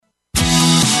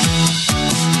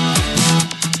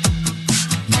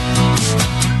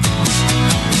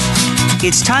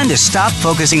It's time to stop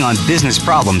focusing on business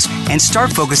problems and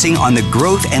start focusing on the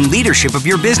growth and leadership of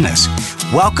your business.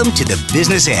 Welcome to The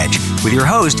Business Edge with your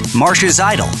host, Marcia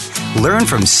Zeidel. Learn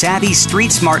from savvy,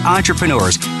 street-smart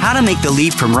entrepreneurs how to make the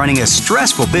leap from running a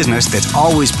stressful business that's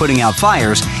always putting out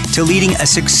fires to leading a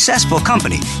successful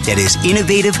company that is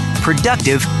innovative,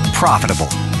 productive, profitable.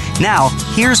 Now,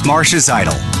 here's Marcia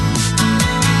Zeidel.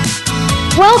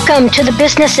 Welcome to The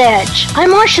Business Edge.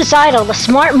 I'm Marcia Zeidel, the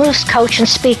Smart Moves coach and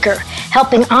speaker,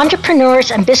 helping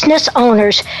entrepreneurs and business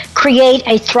owners create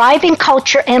a thriving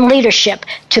culture and leadership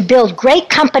to build great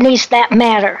companies that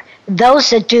matter, those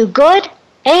that do good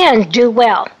and do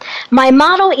well. My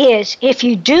motto is, if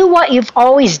you do what you've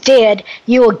always did,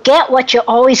 you will get what you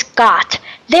always got.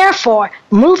 Therefore,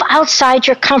 move outside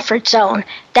your comfort zone.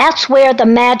 That's where the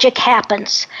magic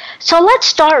happens. So let's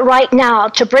start right now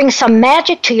to bring some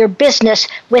magic to your business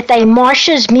with a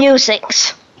Marcia's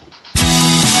Musings.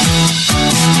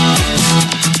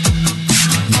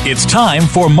 It's time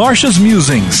for Marcia's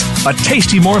Musings, a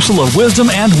tasty morsel of wisdom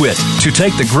and wit to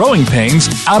take the growing pains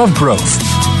out of growth.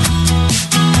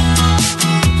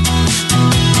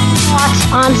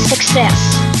 Thoughts on success.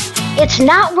 It's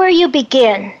not where you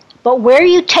begin, but where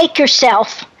you take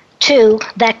yourself to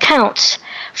that counts.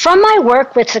 From my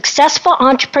work with successful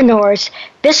entrepreneurs,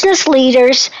 business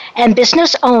leaders, and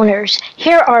business owners,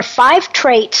 here are 5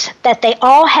 traits that they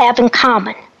all have in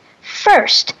common.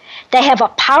 First, they have a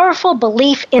powerful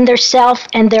belief in their self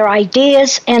and their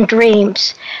ideas and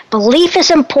dreams. Belief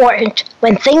is important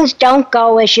when things don't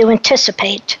go as you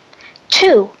anticipate.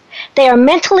 2, they are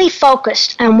mentally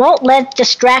focused and won't let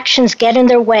distractions get in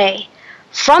their way.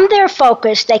 From their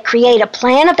focus, they create a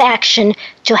plan of action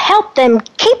to help them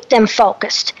keep them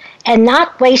focused and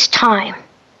not waste time.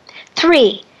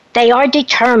 3, they are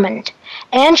determined.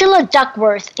 Angela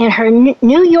Duckworth, in her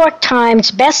New York Times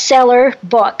bestseller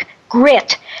book,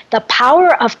 Grit, The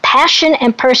Power of Passion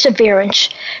and Perseverance,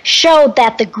 showed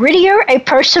that the grittier a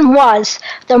person was,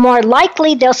 the more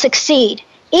likely they'll succeed,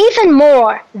 even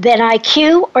more than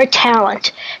IQ or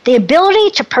talent. The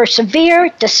ability to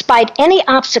persevere despite any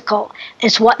obstacle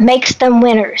is what makes them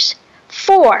winners.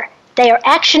 4, they are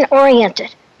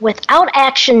action-oriented. Without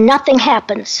action, nothing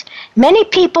happens. Many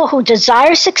people who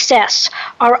desire success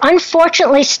are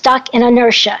unfortunately stuck in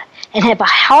inertia and have a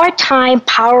hard time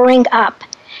powering up.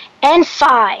 And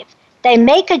 5, they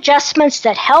make adjustments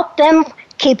that help them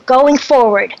keep going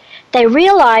forward. They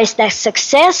realize that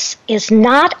success is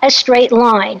not a straight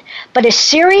line, but a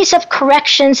series of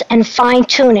corrections and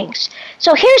fine-tunings.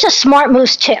 So here's a Smart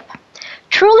Moves tip.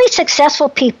 Truly successful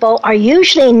people are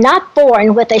usually not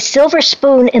born with a silver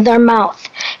spoon in their mouth.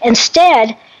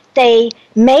 Instead, they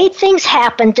made things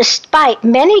happen despite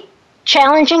many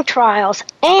challenging trials,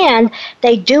 and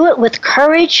they do it with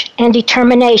courage and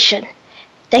determination.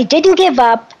 They didn't give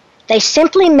up. They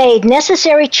simply made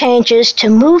necessary changes to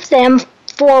move them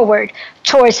forward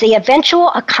towards the eventual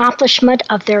accomplishment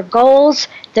of their goals,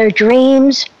 their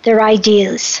dreams, their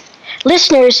ideas.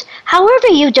 Listeners, however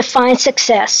you define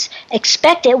success,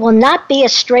 expect it will not be a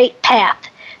straight path.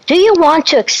 Do you want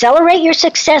to accelerate your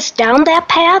success down that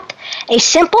path? A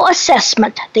simple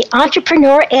assessment, the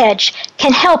Entrepreneur Edge,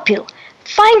 can help you.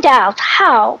 Find out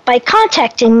how by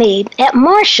contacting me at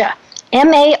Marcia,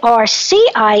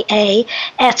 Marcia,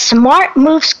 at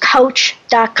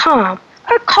smartmovescoach.com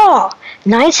or call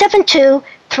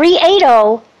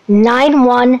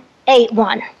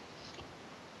 972-380-9181.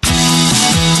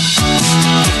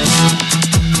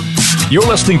 You're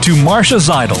listening to Marcia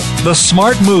Zeidel, the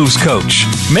Smart Moves Coach,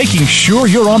 making sure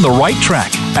you're on the right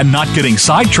track and not getting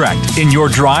sidetracked in your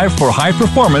drive for high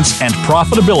performance and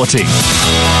profitability.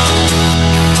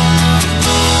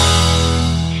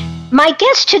 My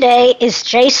guest today is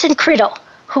Jason Criddle,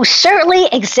 who certainly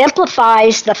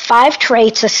exemplifies the 5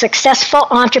 traits of successful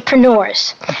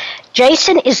entrepreneurs.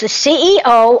 Jason is the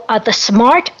CEO of the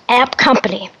Smart App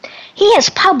Company. He has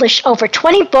published over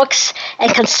 20 books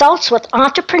and consults with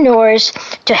entrepreneurs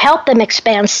to help them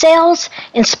expand sales,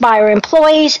 inspire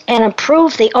employees, and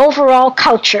improve the overall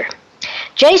culture.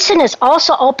 Jason is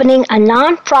also opening a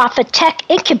nonprofit tech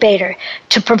incubator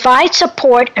to provide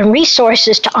support and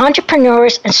resources to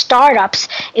entrepreneurs and startups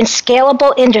in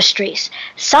scalable industries.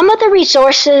 Some of the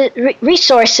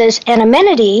resources and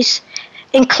amenities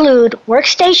include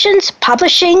workstations,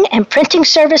 publishing and printing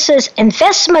services,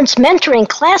 investments, mentoring,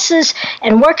 classes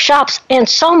and workshops, and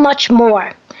so much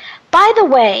more. By the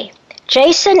way,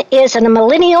 Jason is a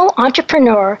millennial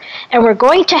entrepreneur, and we're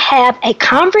going to have a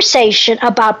conversation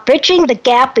about bridging the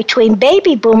gap between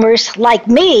baby boomers like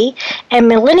me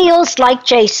and millennials like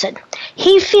Jason.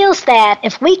 He feels that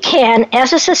if we can,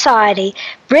 as a society,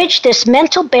 bridge this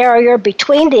mental barrier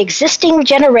between the existing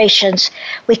generations,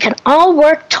 we can all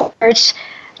work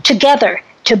together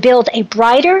to build a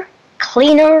brighter,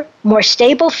 cleaner, more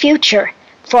stable future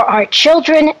for our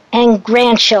children and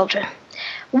grandchildren.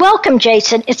 Welcome,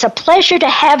 Jason. It's a pleasure to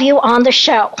have you on the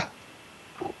show.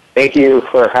 Thank you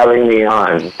for having me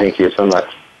on. Thank you so much.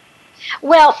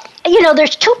 Well,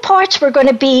 there's two parts we're going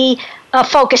to be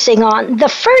focusing on. The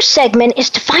first segment is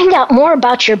to find out more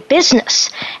about your business.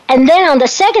 And then on the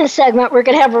second segment, we're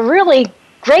going to have a really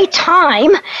great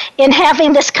time in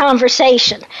having this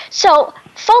conversation. So,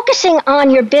 focusing on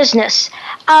your business,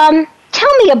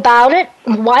 tell me about it.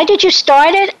 Why did you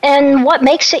start it, and what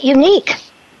makes it unique?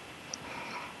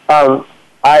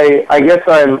 I guess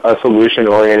I'm a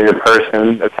solution-oriented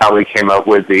person. That's how we came up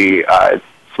with the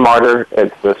Smarter.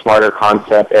 It's the Smarter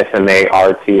concept,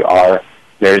 SMARTR.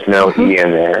 There's no E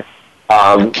in there.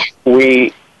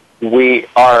 We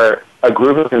are a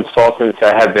group of consultants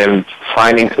that have been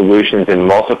finding solutions in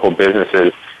multiple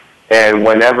businesses. And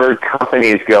whenever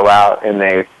companies go out and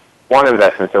they want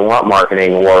investments, they want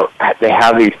marketing, or they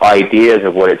have these ideas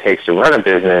of what it takes to run a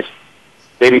business,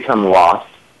 they become lost.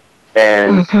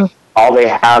 And all they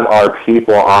have are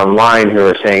people online who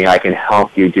are saying, I can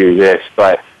help you do this,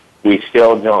 but we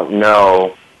still don't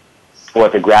know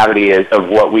what the gravity is of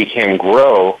what we can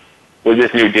grow with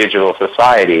this new digital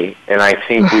society. And I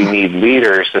think we need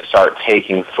leaders to start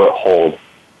taking foothold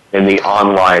in the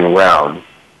online realm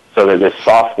so that the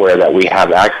software that we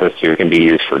have access to can be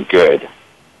used for good.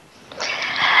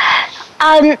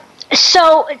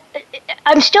 So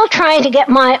I'm still trying to get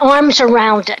my arms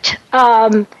around it.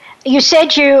 You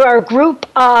said you are a group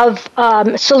of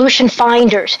solution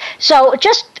finders. So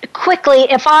just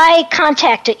quickly, if I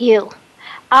contacted you,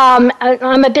 I'm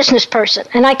a business person,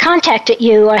 and I contacted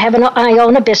you. I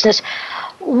own a business.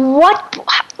 What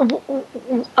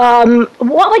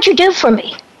would you do for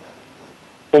me?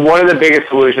 Well, one of the biggest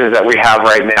solutions that we have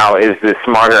right now is the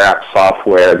Smarter App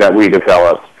software that we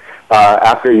developed.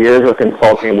 After years of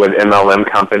consulting with MLM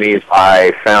companies,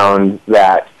 I found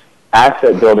that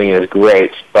asset building is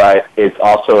great, but it's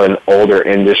also an older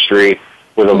industry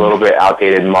with a little bit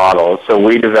outdated model. So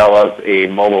we developed a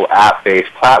mobile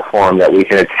app-based platform that we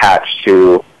can attach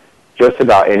to just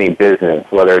about any business,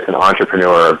 whether it's an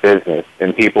entrepreneur or a business,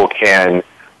 and people can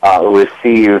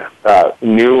receive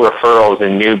new referrals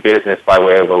and new business by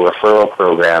way of a referral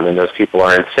program, and those people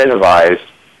are incentivized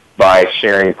by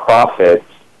sharing profits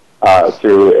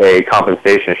through a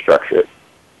compensation structure.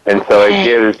 And so it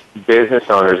gives business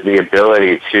owners the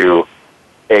ability to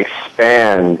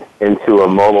expand into a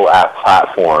mobile app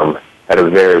platform at a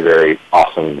very, very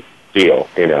awesome deal,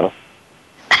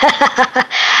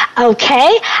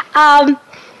 Okay. And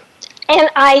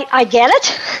I get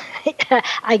it.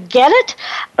 I get it.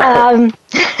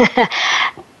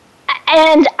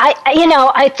 And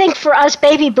I think for us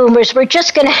baby boomers, we're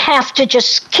just going to have to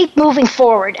just keep moving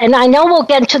forward. And I know we'll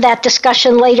get into that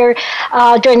discussion later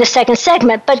during the second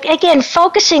segment. But again,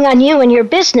 focusing on you and your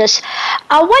business,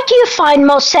 what do you find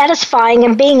most satisfying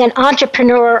in being an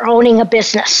entrepreneur or owning a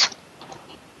business?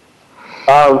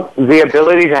 The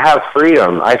ability to have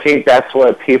freedom. I think that's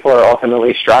what people are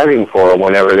ultimately striving for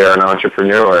whenever they're an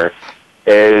entrepreneur.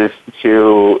 The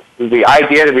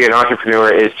idea to be an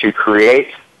entrepreneur is to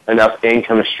create enough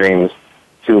income streams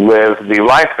to live the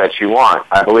life that you want.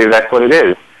 I believe that's what it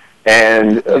is.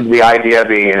 And the idea of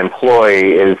being an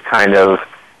employee is kind of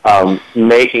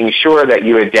making sure that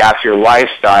you adapt your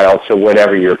lifestyle to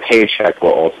whatever your paycheck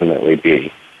will ultimately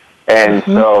be. And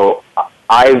so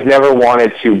I've never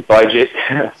wanted to budget.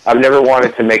 I've never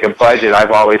wanted to make a budget.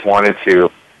 I've always wanted to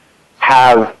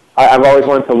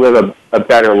live a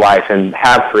better life and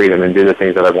have freedom and do the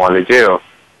things that I want to do.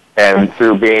 And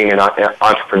through being an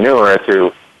entrepreneur,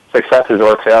 through successes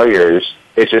or failures,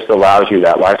 it just allows you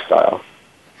that lifestyle.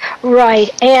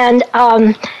 Right. And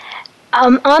on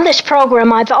this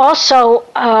program, I've also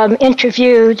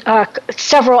interviewed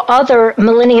several other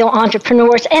millennial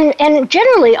entrepreneurs and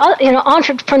generally,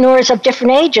 entrepreneurs of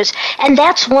different ages. And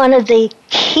that's one of the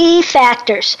key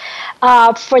factors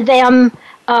for them.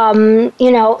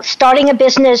 Starting a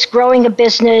business, growing a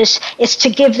business, is to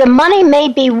give them money. May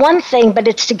be one thing, but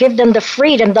it's to give them the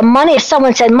freedom. The money, as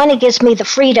someone said, money gives me the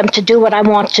freedom to do what I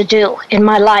want to do in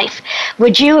my life.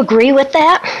 Would you agree with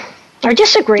that or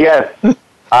disagree? Yes,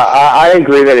 I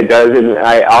agree that it does, and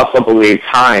I also believe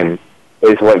time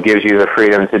is what gives you the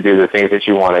freedom to do the things that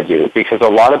you want to do, because a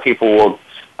lot of people will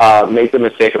make the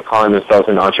mistake of calling themselves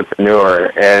an entrepreneur,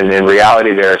 and in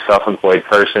reality they're a self-employed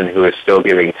person who is still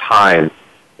giving time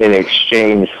in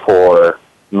exchange for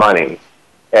money.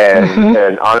 And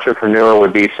an entrepreneur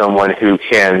would be someone who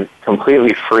can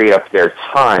completely free up their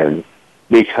time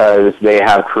because they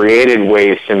have created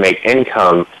ways to make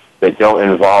income that don't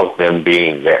involve them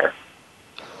being there.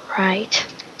 Right.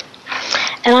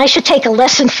 And I should take a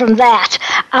lesson from that.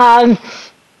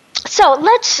 So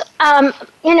let's,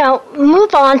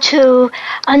 move on to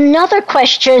another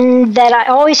question that I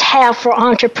always have for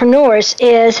entrepreneurs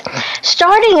is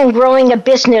starting and growing a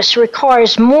business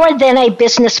requires more than a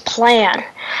business plan.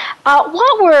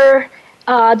 What were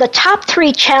the top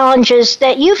 3 challenges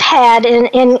that you've had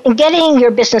in getting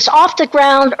your business off the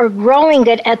ground or growing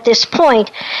it at this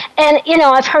point? And,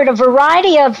 I've heard a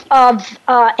variety of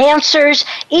answers.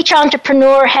 Each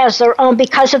entrepreneur has their own,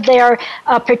 because of their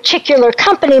particular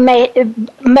company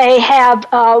may have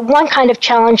one kind of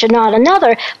challenge and not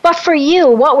another. But for you,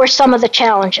 what were some of the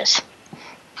challenges?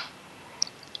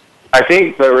 I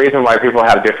think the reason why people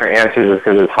have different answers is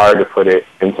because it's hard to put it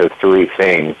into 3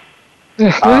 things.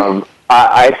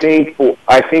 I think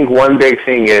one big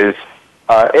thing is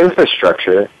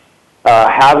infrastructure.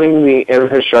 Having the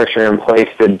infrastructure in place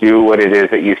to do what it is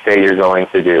that you say you're going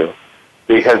to do.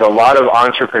 Because a lot of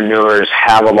entrepreneurs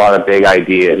have a lot of big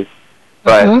ideas,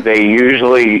 but they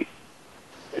usually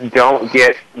don't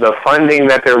get the funding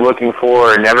that they're looking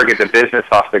for or never get the business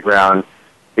off the ground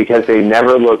because they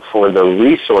never look for the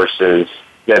resources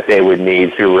that they would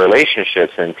need through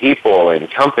relationships and people and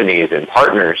companies and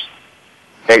partners.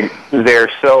 They're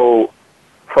so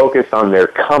focused on their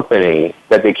company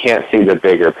that they can't see the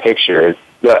bigger picture.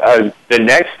 The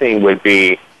next thing would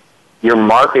be your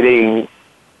marketing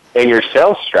and your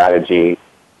sales strategy.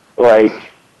 Like,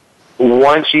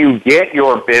 once you get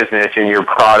your business and your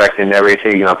product and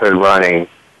everything up and running,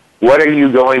 what are you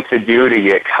going to do to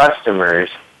get customers?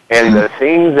 And the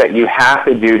things that you have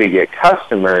to do to get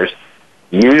customers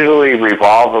usually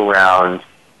revolve around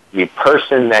the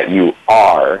person that you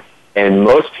are. And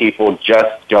most people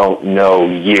just don't know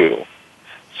you.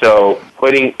 So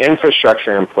putting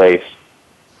infrastructure in place,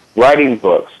 writing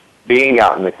books, being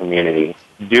out in the community,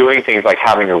 doing things like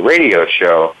having a radio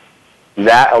show,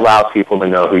 that allows people to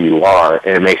know who you are,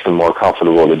 and it makes them more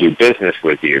comfortable to do business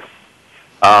with you.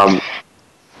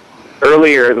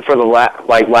 Earlier, for the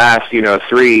last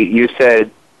 3, you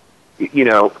said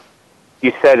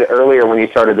earlier when you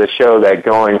started the show that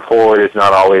going forward is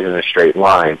not always in a straight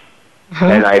line.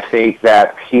 And I think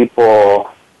that people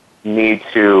need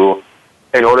to,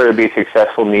 in order to be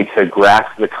successful, need to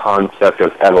grasp the concept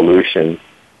of evolution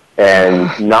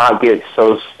and not get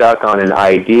so stuck on an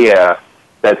idea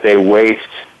that they waste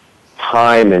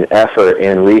time and effort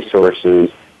and resources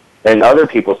and other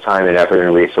people's time and effort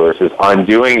and resources on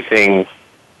doing things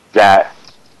that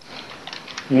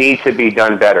need to be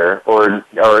done better or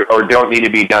don't need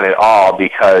to be done at all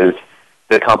because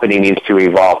the company needs to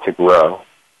evolve to grow.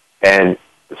 And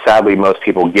sadly, most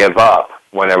people give up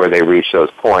whenever they reach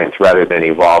those points rather than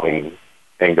evolving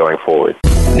and going forward.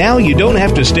 Now you don't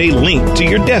have to stay linked to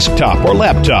your desktop or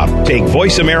laptop. Take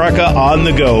Voice America on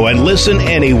the go and listen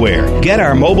anywhere. Get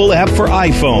our mobile app for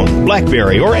iPhone,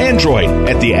 BlackBerry, or Android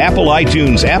at the Apple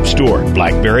iTunes App Store,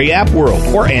 BlackBerry App World,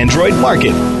 or Android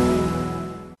Market.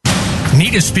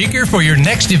 Need a speaker for your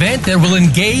next event that will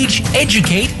engage,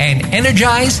 educate, and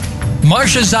energize?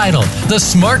 Marsha Zeidel, the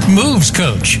Smart Moves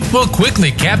Coach, will quickly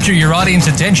capture your audience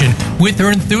attention with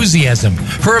her enthusiasm,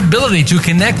 her ability to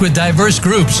connect with diverse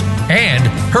groups, and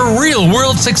her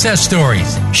real-world success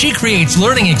stories. She creates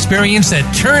learning experiences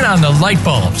that turn on the light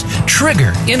bulbs,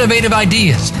 trigger innovative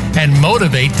ideas, and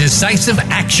motivate decisive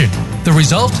action. The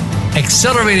result?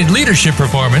 Accelerated leadership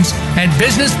performance and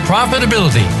business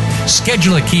profitability.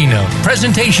 Schedule a keynote,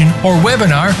 presentation, or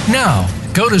webinar now.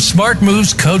 Go to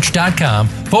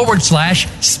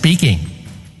smartmovescoach.com/speaking.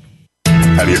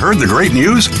 Have you heard the great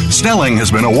news? Snelling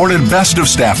has been awarded Best of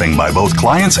Staffing by both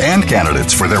clients and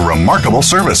candidates for their remarkable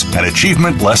service, an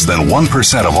achievement less than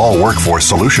 1% of all workforce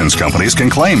solutions companies can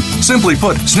claim. Simply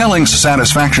put, Snelling's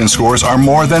satisfaction scores are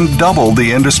more than double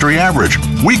the industry average.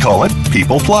 We call it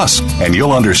People Plus, and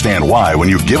you'll understand why when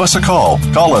you give us a call.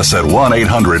 Call us at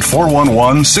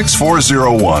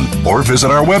 1-800-411-6401 or visit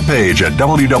our webpage at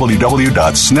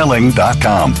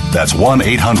www.snelling.com. That's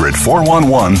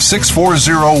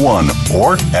 1-800-411-6401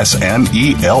 or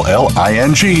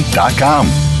SNELLING.com.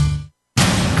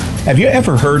 Have you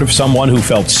ever heard of someone who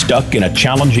felt stuck in a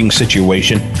challenging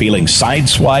situation, feeling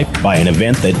sideswiped by an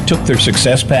event that took their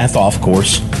success path off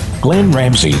course? Glenn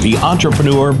Ramsey, the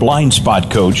Entrepreneur Blind Spot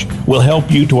Coach, will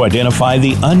help you to identify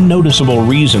the unnoticeable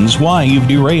reasons why you've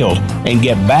derailed and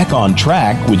get back on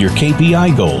track with your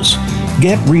KPI goals.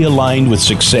 Get realigned with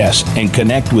success and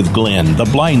connect with Glenn, the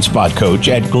blind spot coach,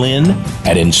 at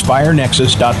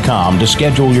glenn@inspirenexus.com to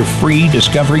schedule your free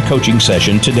discovery coaching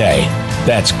session today.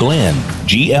 That's Glenn,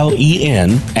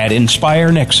 Glen, at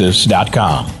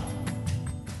inspirenexus.com.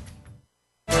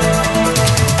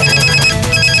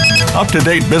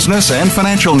 Up-to-date business and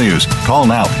financial news. Call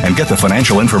now and get the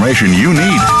financial information you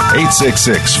need.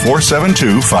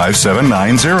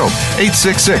 866-472-5790.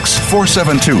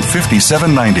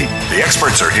 866-472-5790. The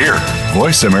experts are here.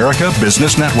 Voice America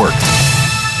Business Network.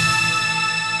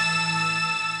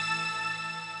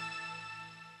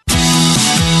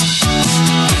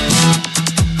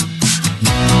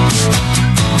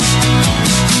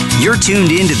 You're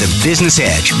tuned into The Business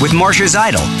Edge with Marcia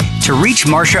Zeidel. To reach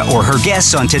Marcia or her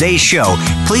guests on today's show,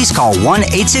 please call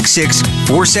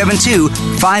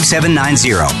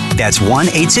 1-866-472-5790. That's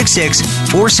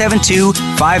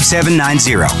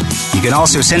 1-866-472-5790. You can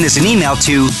also send us an email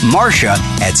to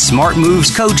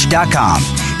marcia@smartmovescoach.com.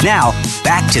 Now,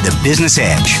 back to The Business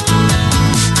Edge.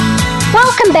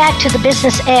 Welcome back to The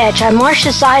Business Edge. I'm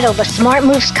Marcia Zeidel, the Smart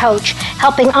Moves Coach,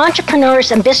 helping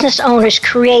entrepreneurs and business owners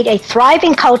create a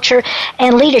thriving culture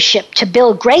and leadership to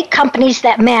build great companies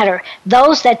that matter,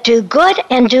 those that do good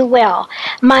and do well.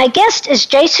 My guest is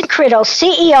Jason Criddle,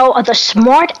 CEO of the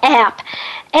Smart App.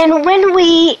 And when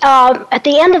we, at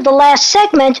the end of the last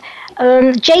segment,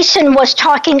 Jason was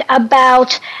talking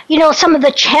about, some of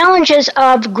the challenges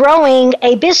of growing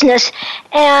a business,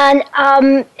 and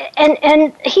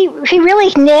he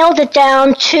really nailed it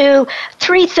down to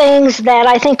three things that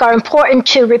I think are important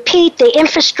to repeat: the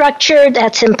infrastructure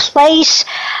that's in place,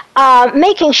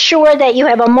 making sure that you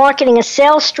have a marketing and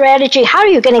sales strategy. How are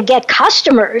you going to get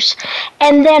customers?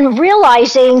 And then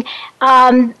realizing,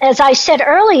 as I said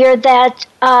earlier, that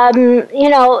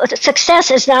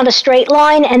success is not a straight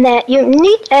line, and that you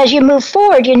need, as you move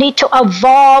forward, you need to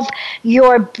evolve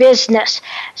your business.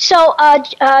 So,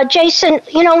 Jason,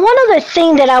 one other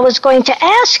thing that I was going to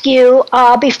ask you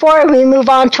before we move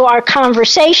on to our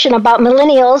conversation about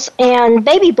millennials and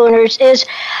baby boomers is,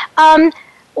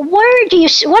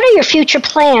 what are your future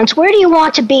plans? Where do you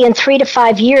want to be in 3 to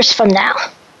 5 years from now?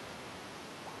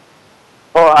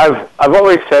 Well, I've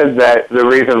always said that the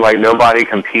reason nobody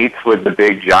competes with the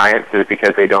big giants is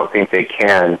because they don't think they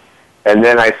can. And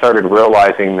then I started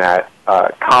realizing that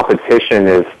competition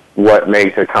is what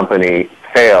makes a company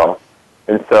fail.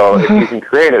 And so if you can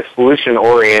create a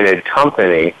solution-oriented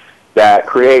company that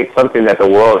creates something that the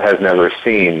world has never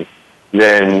seen,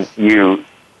 then you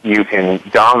can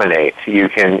dominate. You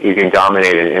can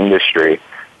dominate an industry.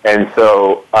 And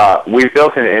so we've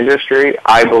built an industry.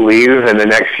 I believe in the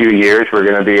next few years we're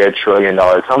going to be a $1 trillion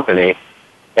company,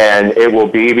 and it will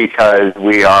be because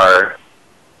we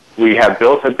have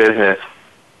built a business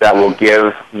that will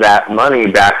give that money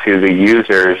back to the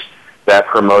users that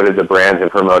promoted the brands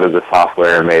and promoted the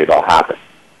software and made it all happen.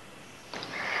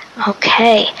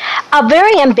 Okay.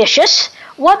 Very ambitious.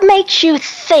 What makes you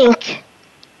think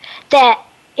that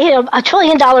 $1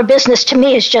 trillion business to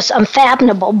me is just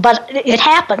unfathomable, but it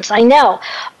happens, I know.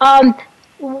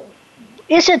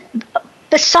 Is it,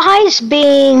 besides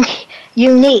being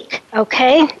unique,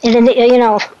 okay, in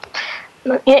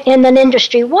an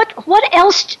industry, what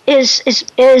else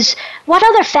what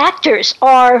other factors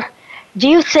do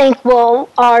you think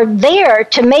are there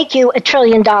to make you $1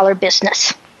 trillion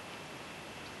business?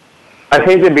 I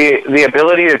think the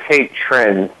ability to take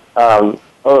trends.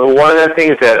 One of the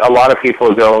things that a lot of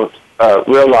people don't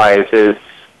realize is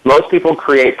most people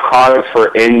create products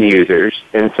for end users,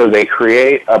 and so they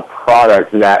create a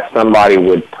product that somebody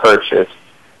would purchase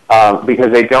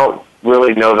because they don't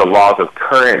really know the laws of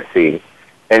currency.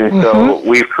 And so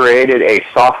we've created a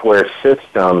software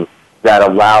system that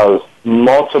allows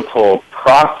multiple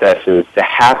processes to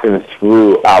happen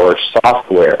through our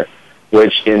software,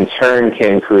 which in turn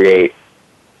can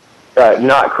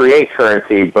not create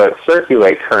currency, but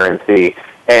circulate currency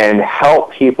and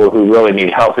help people who really need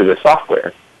help through the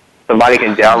software. Somebody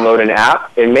can download an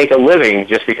app and make a living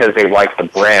just because they like the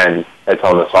brand that's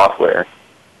on the software.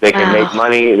 They can make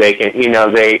money. They can,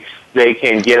 they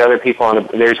can get other people on.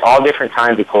 There's all different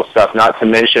kinds of cool stuff. Not to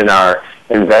mention our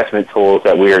investment tools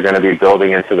that we are going to be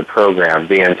building into the program.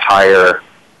 The entire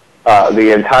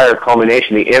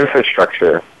culmination, the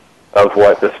infrastructure of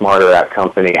what the Smarter App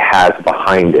company has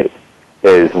behind it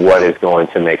is what is going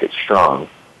to make it strong.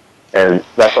 And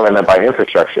that's what I meant by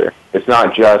infrastructure. It's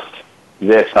not just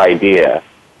this idea.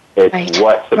 It's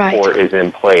what support is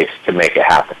in place to make it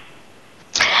happen.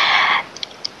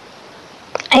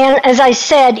 And as I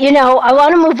said, I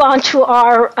want to move on to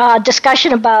our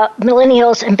discussion about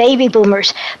millennials and baby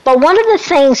boomers. But one of the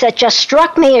things that just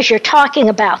struck me as you're talking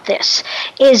about this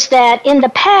is that in the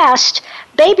past,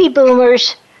 baby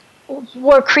boomers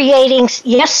were creating,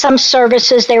 yes, some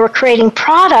services, they were creating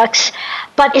products,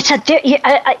 but it's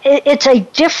a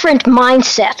different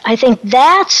mindset. I think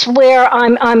that's where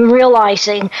I'm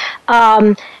realizing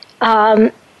that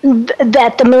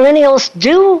the millennials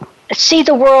do see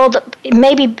the world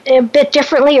maybe a bit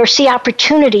differently or see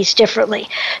opportunities differently.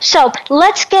 So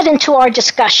let's get into our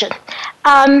discussion.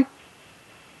 One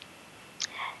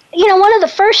of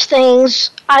the first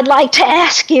things I'd like to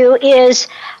ask you is,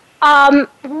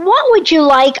 what would you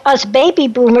like us baby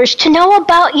boomers to know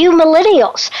about you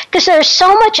millennials? Because there's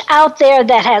so much out there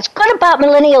that has good about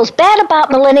millennials, bad about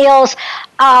millennials.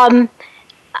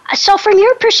 So from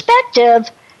your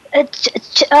perspective,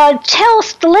 tell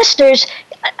the listeners,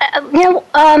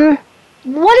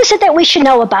 what is it that we should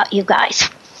know about you guys?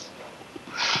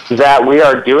 That we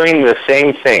are doing the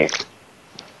same thing.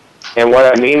 And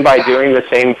what I mean by doing the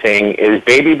same thing is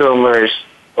baby boomers,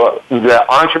 the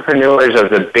entrepreneurs of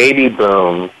the baby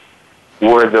boom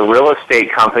were the real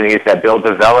estate companies that built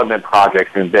development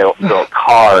projects and built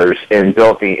cars and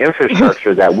built the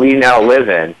infrastructure that we now live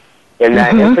in. And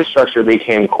that infrastructure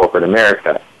became corporate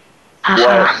America.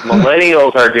 What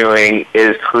millennials are doing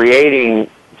is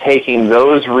taking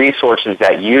those resources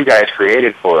that you guys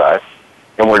created for us,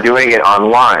 and we're doing it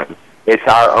online. It's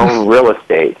our own real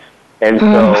estate. And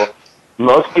so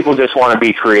most people just want to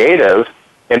be creative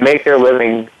and make their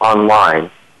living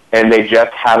online, and they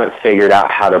just haven't figured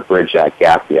out how to bridge that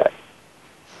gap yet.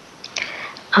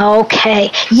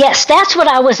 Okay. Yes, that's what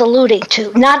I was alluding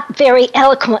to. Not very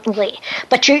eloquently,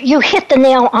 but you hit the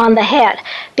nail on the head,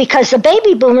 because the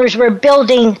baby boomers were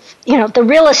building, the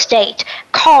real estate,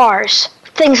 cars,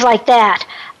 things like that.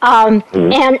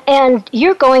 And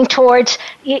you're going towards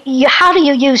how do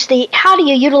you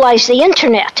utilize the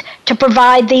internet to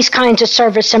provide these kinds of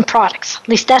service and products? At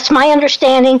least that's my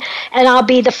understanding, and I'll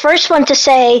be the first one to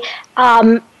say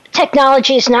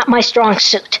technology is not my strong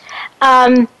suit.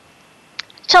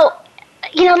 So,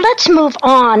 let's move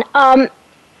on.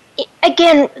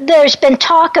 Again, there's been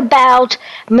talk about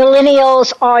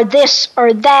millennials are this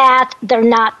or that. They're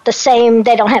not the same.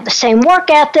 They don't have the same work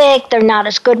ethic. They're not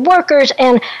as good workers.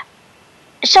 And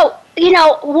so,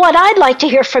 what I'd like to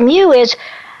hear from you is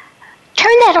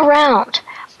turn that around.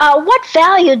 What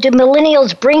value do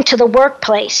millennials bring to the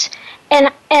workplace?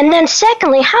 And then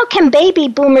secondly, how can baby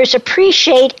boomers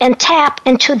appreciate and tap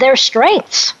into their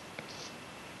strengths?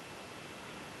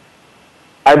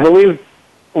 I believe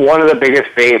one of the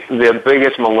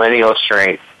biggest millennial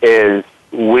strengths is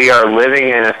we are living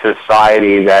in a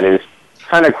society that is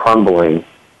kind of crumbling.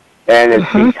 And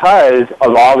it's because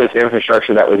of all this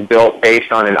infrastructure that was built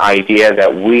based on an idea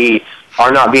that we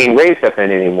are not being raised up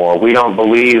in anymore. We don't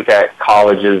believe that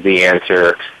college is the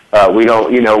answer. We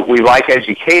don't, we like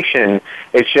education.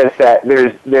 It's just that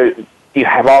you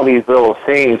have all these little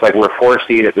things, like we're forced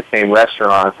to eat at the same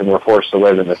restaurants and we're forced to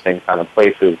live in the same kind of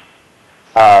places.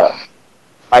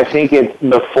 I think it's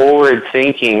the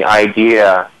forward-thinking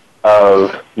idea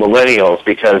of millennials,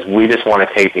 because we just want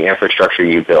to take the infrastructure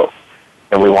you built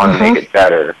and we want to make it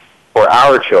better for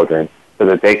our children so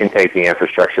that they can take the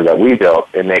infrastructure that we built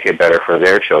and make it better for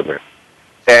their children.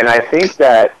 And I think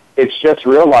that it's just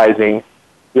realizing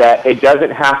that it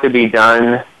doesn't have to be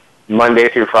done Monday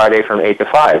through Friday from 8 to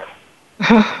 5.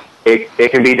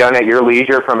 It can be done at your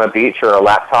leisure from a beach or a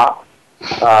laptop.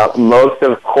 Most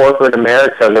of corporate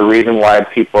America, the reason why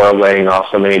people are laying off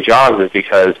so many jobs is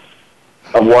because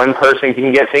one person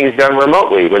can get things done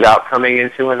remotely without coming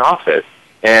into an office.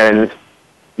 And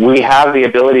we have the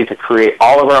ability to create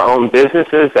all of our own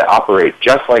businesses that operate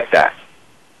just like that.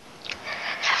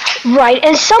 Right,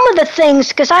 and some of the things,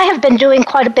 because I have been doing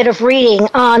quite a bit of reading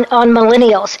on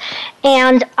millennials,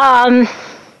 and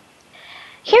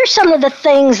here's some of the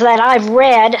things that I've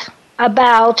read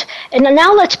about, and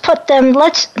now let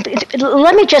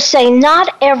me just say,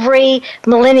 not every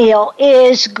millennial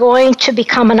is going to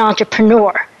become an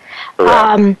entrepreneur.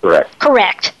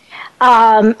 Correct.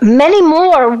 Many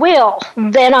more will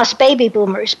than us baby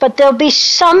boomers, but there'll be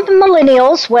some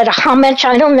millennials, how much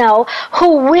I don't know,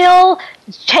 who will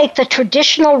take the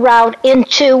traditional route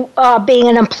into being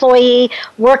an employee,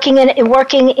 working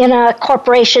in a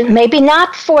corporation, maybe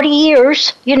not 40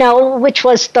 years, which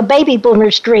was the baby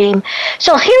boomers' dream.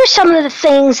 So here's some of the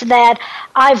things that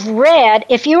I've read.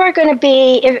 If you are going to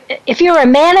be, if you're a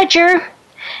manager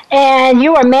and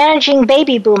you are managing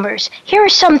baby boomers, here are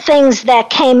some things that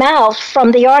came out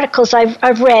from the articles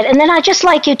I've read. And then I'd just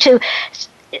like you to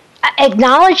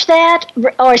acknowledge that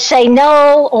or say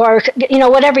no, or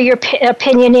whatever your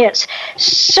opinion is.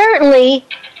 Certainly,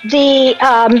 the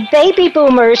baby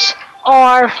boomers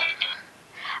are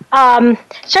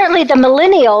certainly the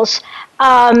millennials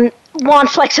want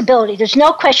flexibility. There's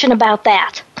no question about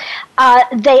that.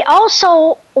 They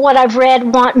also, what I've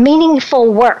read, want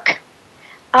meaningful work.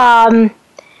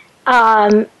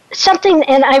 Something,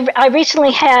 and I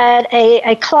recently had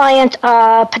a client,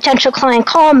 potential client,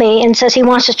 call me and says he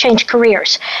wants to change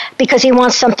careers because he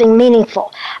wants something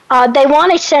meaningful. They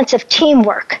want a sense of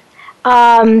teamwork.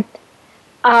 They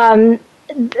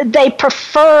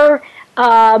prefer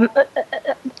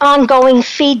ongoing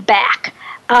feedback.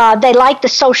 They like the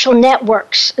social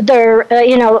networks. And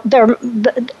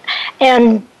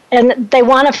they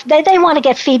want to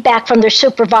get feedback from their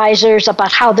supervisors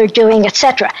about how they're doing,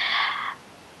 etc.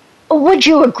 Would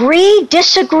you agree,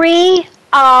 disagree?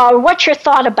 What's your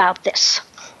thought about this?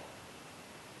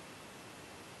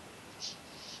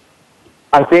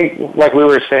 I think, like we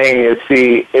were saying,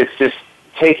 it's just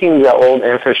taking the old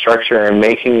infrastructure and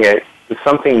making it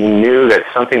something new, that's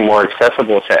something more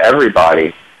accessible to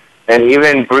everybody. And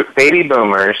even baby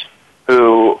boomers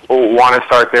who want to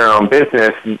start their own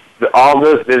business, all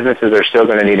those businesses are still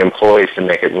going to need employees to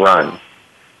make it run.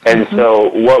 And so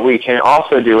what we can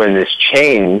also do in this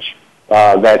change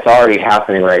that's already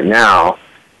happening right now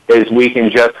is we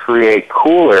can just create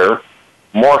cooler,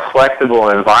 more flexible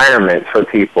environment for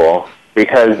people,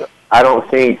 because I don't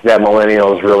think that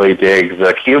millennials really dig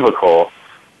the cubicle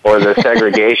or the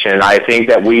segregation. I think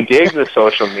that we dig the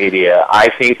social media. I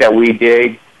think that we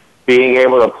dig being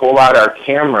able to pull out our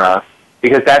camera,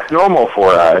 because that's normal for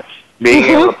us, being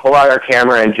able to pull out our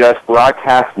camera and just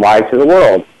broadcast live to the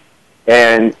world.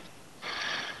 And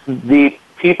the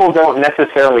people don't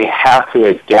necessarily have to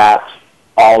adapt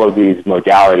all of these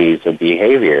modalities of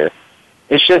behavior.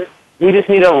 It's just, we just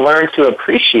need to learn to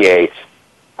appreciate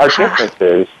our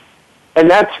differences. And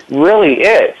that's really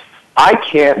it. I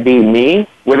can't be me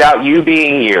without you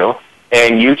being you,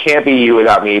 and you can't be you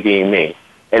without me being me.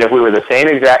 And if we were the same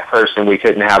exact person, we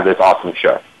couldn't have this awesome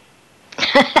show.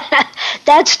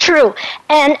 That's true.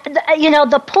 And,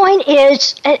 the point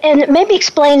is, and maybe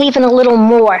explain even a little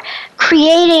more,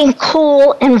 creating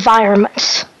cool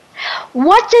environments.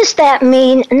 What does that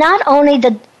mean? Not only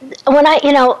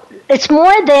it's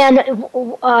more than,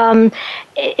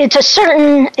 it's a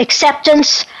certain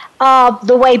acceptance of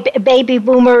the way baby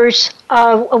boomers,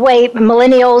 way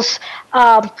millennials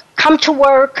come to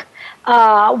work,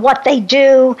 what they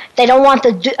do. They don't want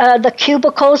the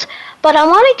cubicles. But I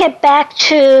want to get back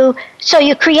to, so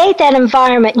you create that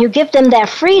environment, you give them that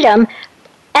freedom.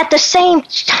 At the same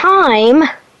time,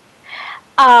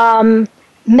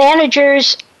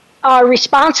 managers are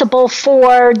responsible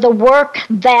for the work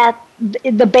that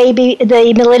the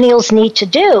millennials need to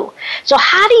do. So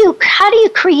how do you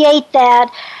create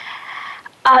that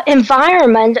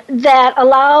environment that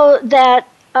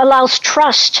allows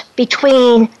trust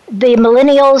between the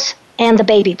millennials and the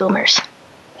baby boomers?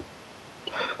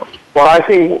 Well, I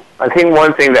think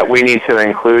one thing that we need to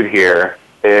include here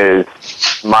is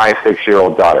my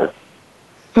 6-year-old daughter.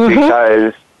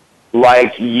 Because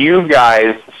like you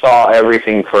guys saw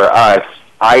everything for us,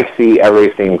 I see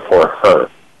everything for her.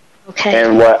 Okay.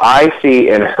 And what I see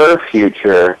in her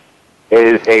future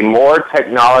is a more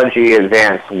technology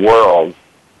advanced world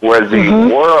where the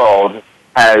world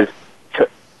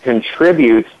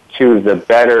contributes to the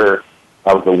better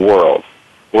of the world,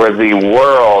 where the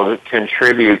world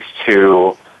contributes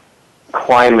to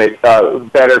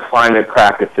better climate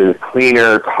practices,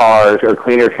 cleaner cars or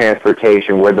cleaner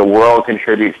transportation, where the world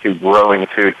contributes to growing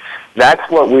food. That's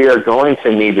what we are going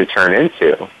to need to turn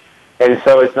into. And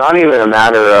so it's not even a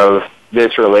matter of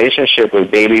this relationship with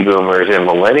baby boomers and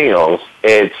millennials.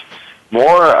 It's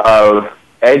more of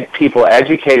people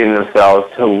educating themselves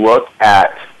to look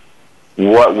at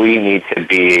what we need to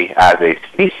be as a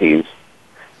species,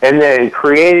 and then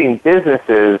creating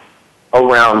businesses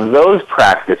around those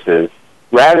practices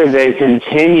rather than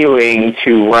continuing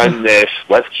to run this,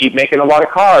 let's keep making a lot of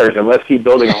cars and let's keep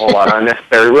building a whole lot of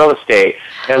unnecessary real estate,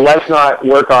 and let's not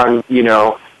work on,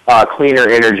 cleaner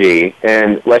energy,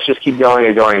 and let's just keep going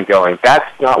and going and going. That's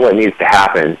not what needs to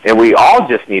happen, and we all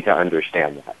just need to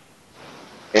understand that.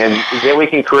 And then we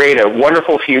can create a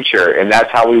wonderful future, and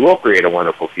that's how we will create a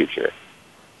wonderful future.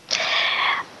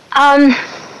 And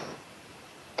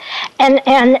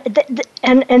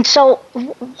so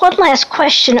one last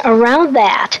question around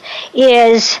that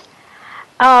is,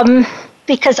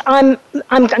 because I'm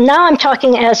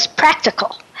talking as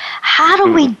practical. How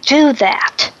do we do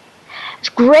that? It's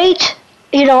great,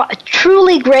 a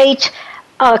truly great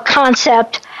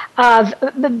concept.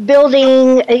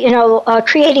 building,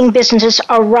 creating businesses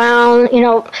around,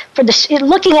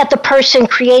 looking at the person,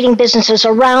 creating businesses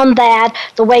around that,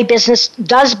 the way business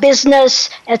does business,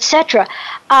 etc.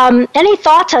 Any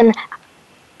thoughts on,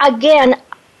 again,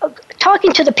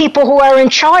 talking to the people who are in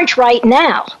charge right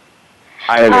now?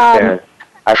 I understand.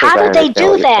 How did they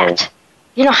do that?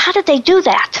 How did they do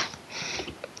that?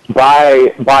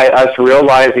 By us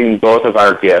realizing both of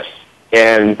our gifts,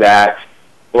 and that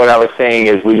what I was saying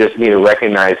is we just need to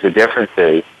recognize the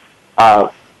differences.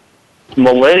 What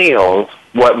millennials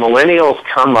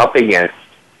come up against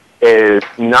is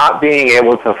not being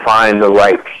able to find the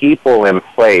right people in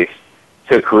place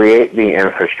to create the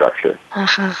infrastructure.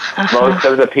 Most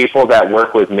of the people that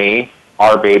work with me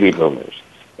are baby boomers.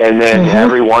 And then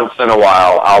every once in a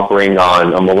while, I'll bring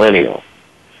on a millennial.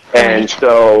 And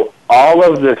so all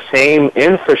of the same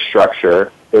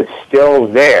infrastructure is still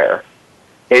there.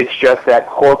 It's just that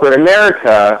corporate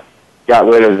America got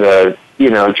rid of the,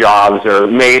 jobs or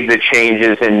made the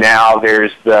changes, and now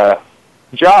there's the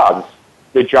jobs.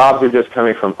 The jobs are just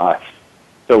coming from us.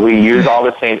 So we use all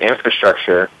the same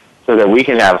infrastructure so that we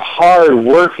can have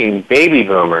hard-working baby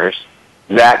boomers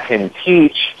that can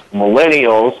teach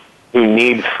millennials who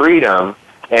need freedom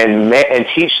and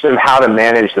teach them how to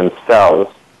manage themselves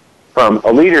from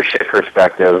a leadership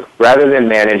perspective rather than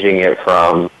managing it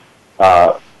from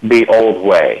the old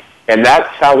way. And that's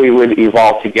how we would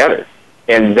evolve together.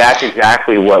 And that's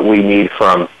exactly what we need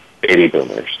from baby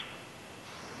boomers.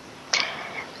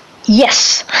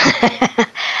 Yes.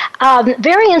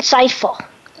 Very insightful.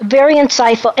 Very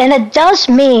insightful. And it does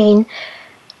mean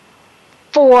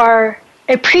for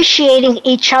appreciating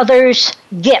each other's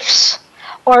gifts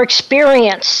or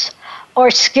experience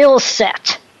or skill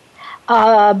set.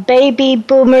 Baby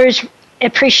boomers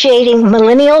appreciating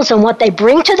millennials and what they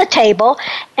bring to the table,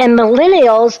 and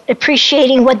millennials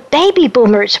appreciating what baby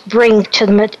boomers bring to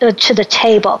the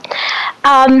table.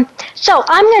 So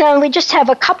we just have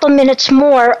a couple of minutes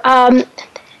more.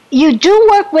 You do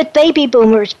work with baby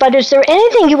boomers, but is there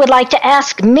anything you would like to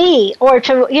ask me, or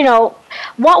to,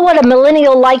 what would a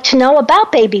millennial like to know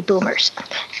about baby boomers?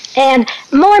 And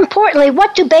more importantly,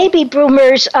 what do baby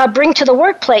boomers bring to the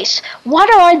workplace?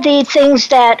 What are the things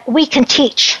that we can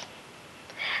teach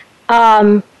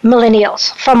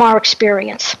millennials from our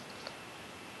experience?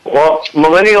 Well,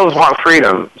 millennials want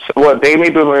freedom. So what baby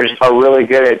boomers are really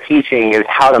good at teaching is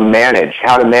how to manage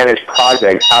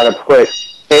projects, how to put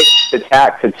tit to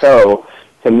tack to toe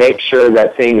to make sure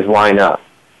that things line up.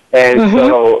 And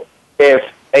so if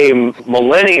a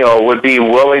millennial would be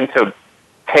willing to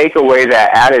take away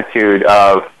that attitude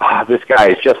of, this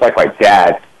guy is just like my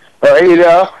dad,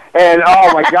 and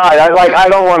oh my God, I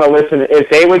don't want to listen. If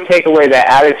they would take away that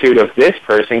attitude of, this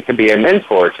person could be a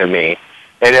mentor to me,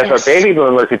 and if a baby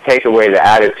boomer could take away the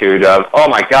attitude of, oh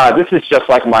my God, this is just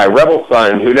like my rebel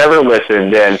son who never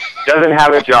listened and doesn't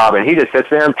have a job and he just sits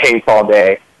there and paints all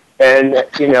day, and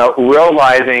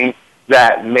realizing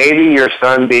that maybe your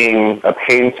son being a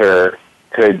painter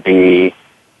could be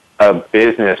a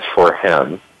business for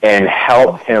him and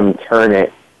help him turn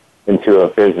it into a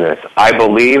business. I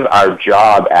believe our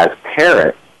job as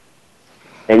parents,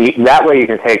 and that way you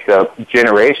can take the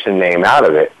generation name out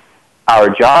of it, our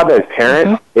job as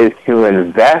parents is to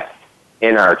invest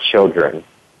in our children.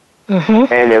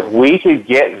 And if we could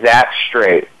get that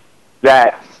straight,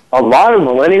 that a lot of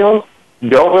millennials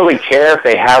don't really care if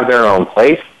they have their own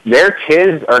place. Their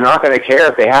kids are not going to care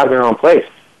if they have their own place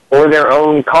or their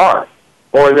own car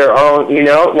or their own,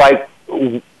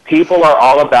 people are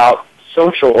all about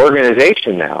social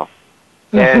organization now.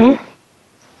 And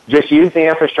just use the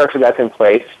infrastructure that's in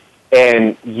place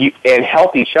and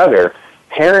help each other.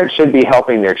 Parents should be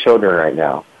helping their children right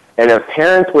now. And if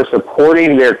parents were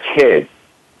supporting their kids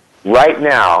right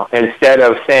now, instead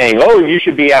of saying, oh, you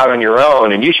should be out on your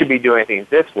own and you should be doing things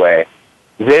this way,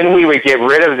 then we would get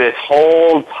rid of this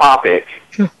whole topic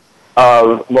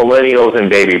of millennials and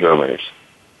baby boomers.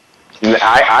 And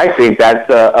I think that's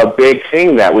a big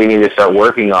thing that we need to start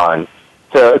working on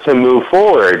to move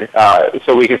forward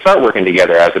so we can start working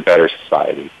together as a better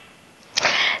society.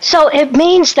 So it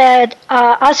means that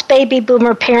us baby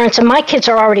boomer parents, and my kids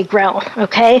are already grown,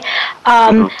 okay?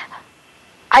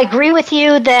 I agree with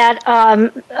you that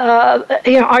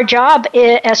our job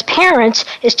as parents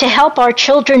is to help our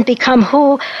children become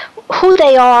who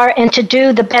they are and to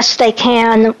do the best they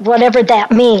can, whatever that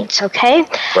means, okay?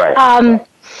 Right.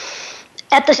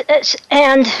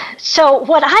 And so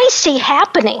what I see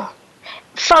happening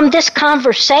from this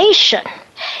conversation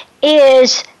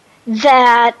is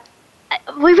that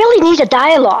we really need a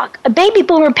dialogue. Baby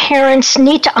boomer parents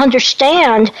need to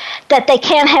understand that they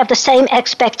can't have the same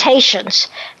expectations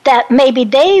that maybe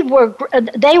they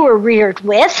were reared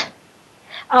with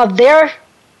of their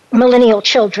millennial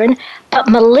children, but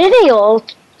millennial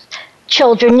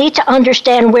children need to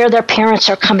understand where their parents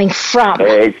are coming from.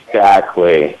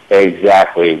 Exactly.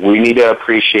 We need to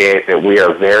appreciate that we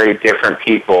are very different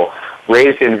people,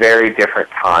 raised in very different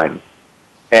times.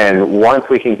 And once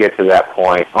we can get to that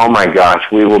point, oh my gosh,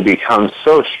 we will become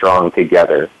so strong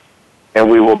together. And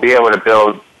we will be able to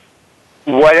build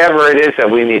whatever it is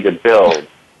that we need to build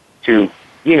to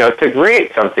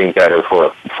create something better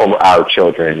for our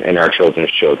children and our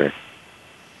children's children.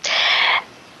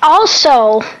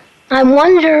 Also, I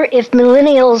wonder if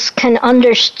millennials can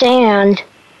understand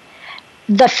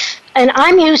and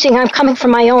I'm coming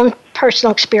from my own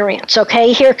personal experience,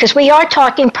 okay, here, because we are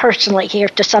talking personally here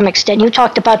to some extent. You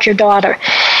talked about your daughter.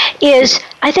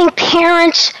 I think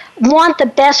parents want the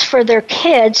best for their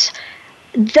kids.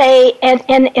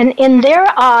 And in their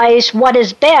eyes, what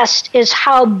is best is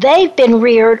how they've been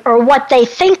reared or what they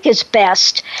think is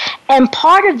best. And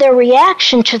part of their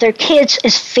reaction to their kids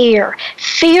is fear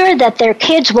that their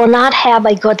kids will not have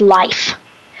a good life.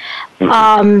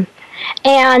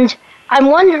 And I'm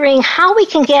wondering how we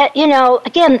can get,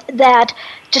 again, that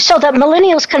just so that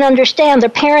millennials can understand their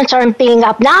parents aren't being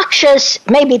obnoxious.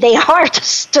 Maybe they are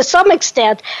to some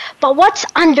extent, but what's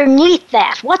underneath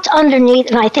that? What's underneath?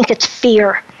 And I think it's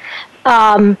fear,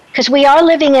 because we are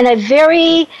living in a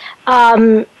very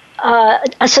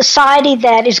a society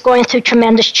that is going through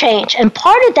tremendous change, and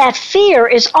part of that fear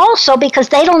is also because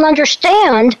they don't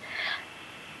understand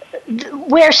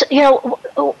where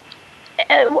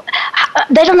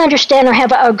they don't understand or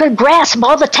have a good grasp of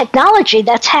all the technology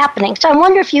that's happening. So I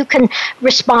wonder if you can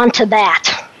respond to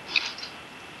that.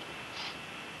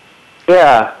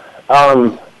 Yeah.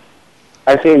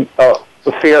 I think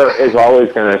fear is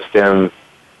always going to stem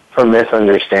from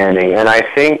misunderstanding. And I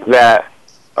think that,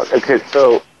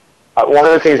 one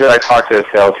of the things that I talk to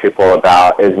salespeople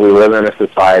about is we live in a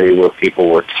society where people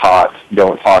were taught,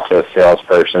 don't talk to a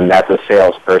salesperson, that's a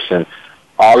salesperson.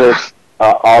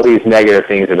 All these negative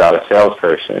things about a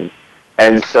salesperson.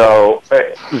 And so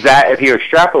that if you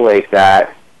extrapolate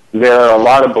that, there are a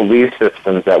lot of belief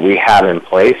systems that we have in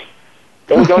place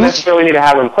that we don't necessarily need to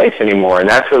have in place anymore. And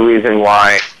that's the reason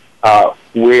why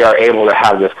we are able to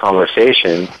have this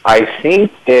conversation. I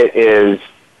think it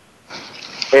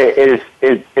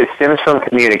stems from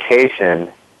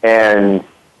communication and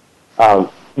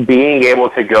being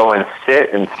able to go and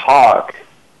sit and talk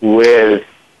with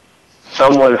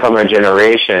someone from a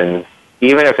generation,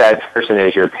 even if that person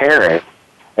is your parent,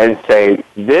 and say,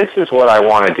 this is what I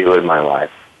want to do with my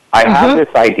life. I have this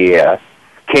idea.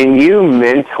 Can you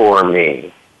mentor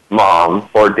me, mom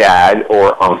or dad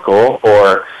or uncle?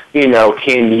 Or,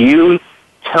 can you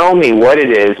tell me what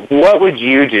it is? What would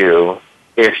you do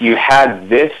if you had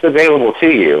this available to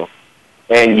you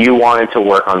and you wanted to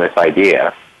work on this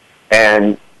idea?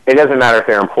 And it doesn't matter if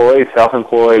they're employed,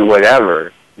 self-employed,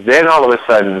 whatever. Then all of a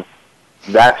sudden,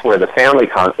 that's where the family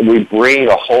we bring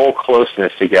a whole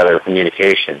closeness together of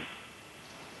communication.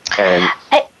 And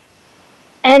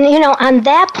on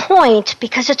that point,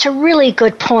 because it's a really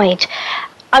good point,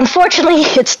 unfortunately,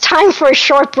 it's time for a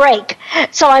short break.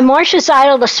 So I'm Marcia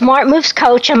Zeidel, the Smart Moves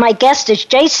coach, and my guest is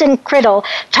Jason Criddle,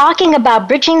 talking about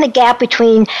bridging the gap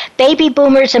between baby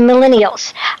boomers and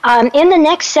millennials. In the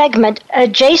next segment,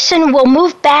 Jason will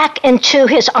move back into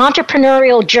his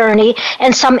entrepreneurial journey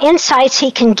and some insights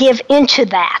he can give into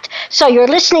that. So you're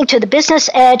listening to The Business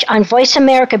Edge on Voice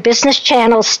America Business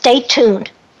Channel. Stay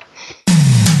tuned.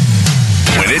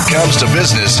 When it comes to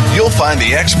business, you'll find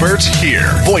the experts here.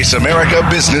 Voice America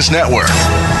Business Network.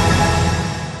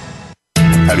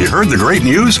 Have you heard the great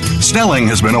news? Snelling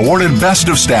has been awarded Best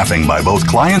of Staffing by both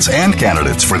clients and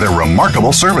candidates for their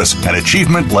remarkable service, an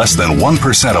achievement less than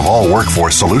 1% of all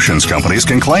workforce solutions companies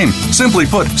can claim. Simply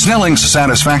put, Snelling's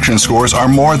satisfaction scores are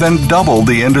more than double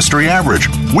the industry average.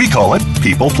 We call it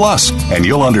People Plus, and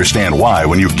you'll understand why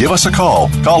when you give us a call.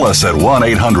 Call us at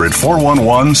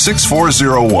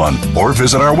 1-800-411-6401 or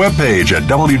visit our webpage at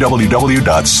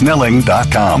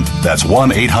www.snelling.com. That's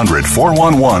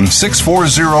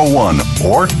 1-800-411-6401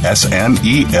 or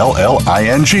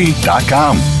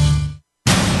SNELLING.com.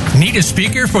 Need a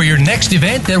speaker for your next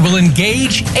event that will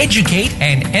engage, educate,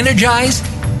 and energize?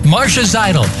 Marcia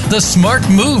Zeidel, the Smart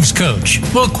Moves coach,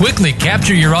 will quickly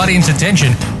capture your audience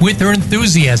attention with her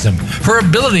enthusiasm, her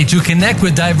ability to connect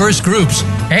with diverse groups,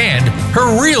 and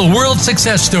her real-world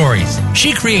success stories.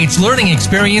 She creates learning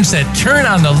experiences that turn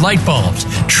on the light bulbs,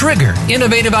 trigger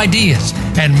innovative ideas,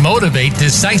 and motivate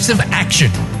decisive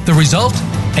action. The result?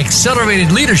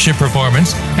 accelerated leadership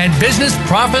performance, and business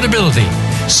profitability.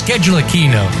 Schedule a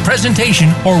keynote,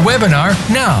 presentation, or webinar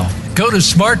now. Go to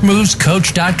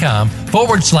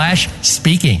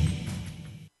smartmovescoach.com/speaking.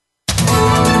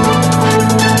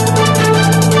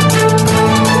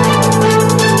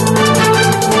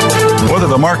 Whether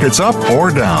the market's up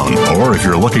or down, or if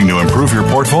you're looking to improve your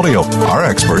portfolio, our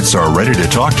experts are ready to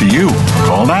talk to you.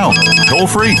 Call now. Toll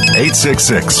free,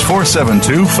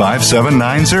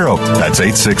 866-472-5790. That's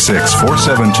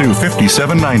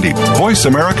 866-472-5790. Voice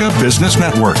America Business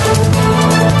Network.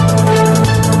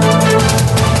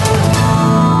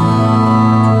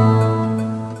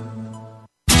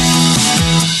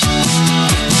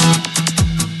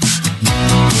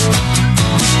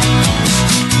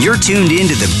 You're tuned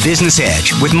into The Business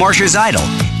Edge with Marsha Zeidel.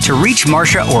 To reach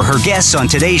Marsha or her guests on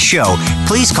today's show,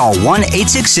 please call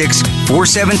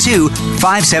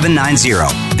 1-866-472-5790.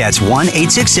 That's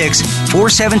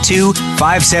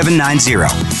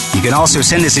 1-866-472-5790. You can also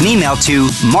send us an email to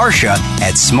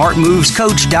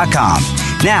marsha@smartmovescoach.com.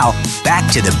 Now,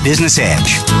 back to The Business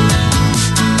Edge.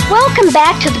 Welcome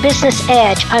back to The Business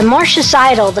Edge. I'm Marsha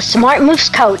Zeidel, the Smart Moves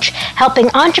Coach, helping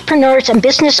entrepreneurs and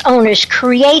business owners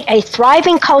create a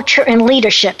thriving culture and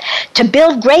leadership to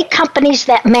build great companies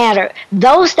that matter,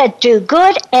 those that do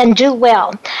good and do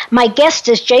well. My guest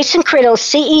is Jason Criddle,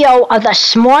 CEO of the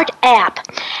Smart App.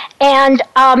 And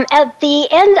at the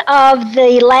end of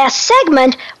the last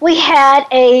segment, we had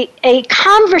a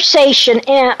conversation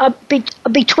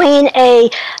between a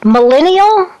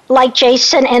millennial like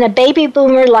Jason and a baby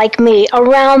boomer like me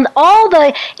around all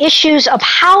the issues of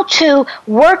how to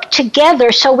work together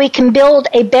so we can build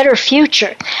a better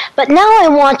future. But now I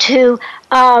want to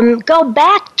go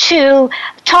back to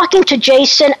talking to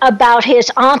Jason about his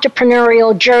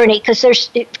entrepreneurial journey because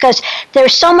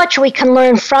there's so much we can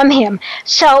learn from him.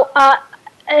 So,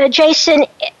 Jason,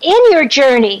 in your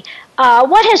journey,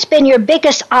 what has been your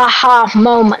biggest aha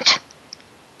moment?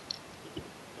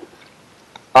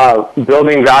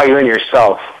 Building value in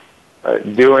yourself.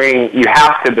 You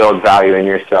have to build value in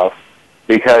yourself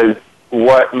because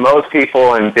what most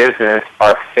people in business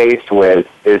are faced with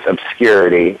is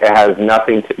obscurity. It has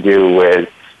nothing to do with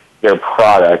their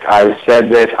product. I've said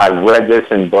this, I've read this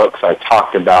in books, I've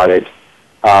talked about it.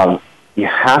 You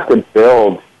have to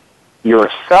build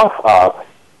yourself up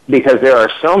because there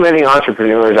are so many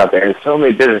entrepreneurs out there and so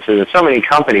many businesses and so many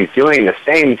companies doing the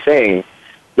same thing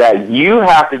that you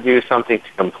have to do something to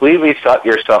completely set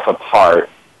yourself apart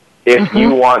if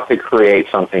you want to create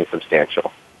something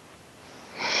substantial.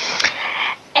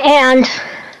 And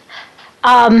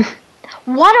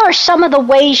what are some of the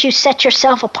ways you set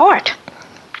yourself apart?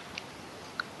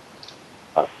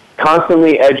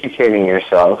 Constantly educating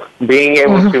yourself, being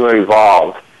able to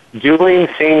evolve, doing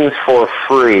things for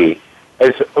free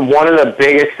is one of the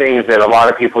biggest things that a lot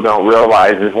of people don't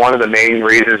realize is one of the main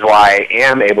reasons why I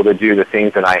am able to do the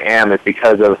things that I am is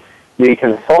because of the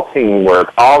consulting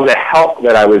work, all the help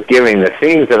that I was giving, the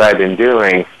things that I've been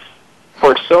doing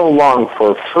for so long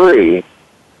for free.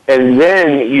 And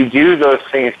then you do those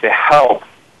things to help.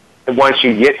 And once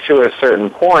you get to a certain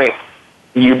point,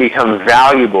 you become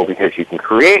valuable because you can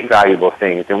create valuable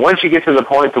things. And once you get to the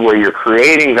point to where you're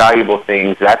creating valuable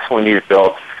things, that's when you've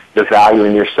built the value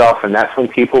in yourself, and that's when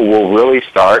people will really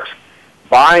start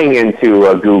buying into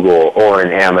a Google or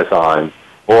an Amazon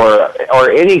or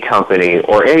any company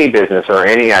or any business or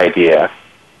any idea.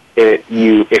 If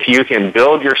you can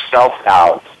build yourself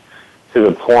out to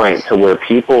the point to where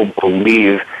people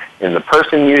believe in the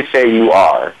person you say you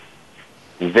are,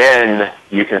 then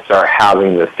you can start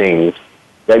having the things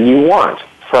that you want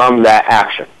from that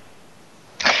action.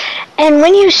 And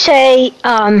when you say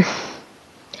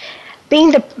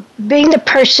being the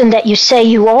person that you say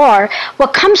you are,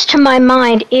 what comes to my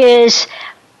mind is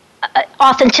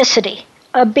authenticity,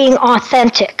 being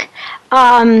authentic.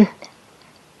 Do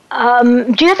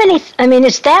you have any? I mean,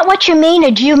 is that what you mean,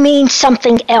 or do you mean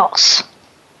something else?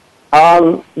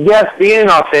 Yes, being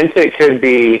authentic could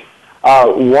be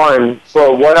one.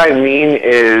 But what I mean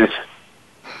is,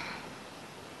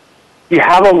 you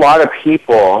have a lot of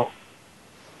people,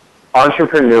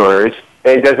 entrepreneurs.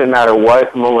 It doesn't matter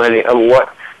what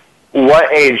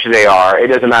what age they are. It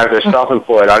doesn't matter if they're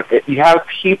self-employed. You have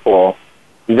people,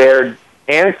 their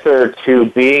answer to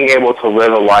being able to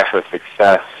live a life of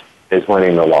success is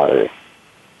winning the lottery.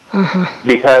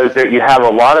 Because you have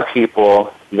a lot of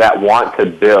people that want to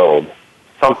build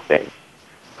something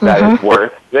that is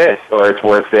worth this or it's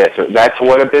worth this. That's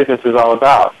what a business is all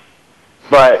about.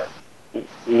 But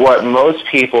what most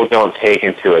people don't take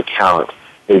into account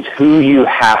is who you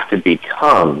have to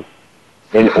become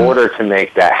in order to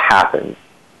make that happen.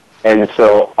 And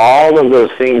so all of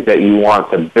those things that you want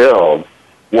to build,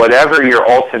 whatever your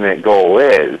ultimate goal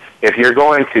is, if you're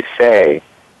going to say,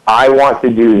 I want to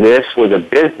do this with a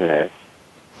business,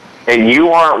 and you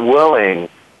aren't willing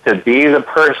to be the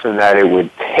person that it would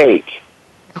take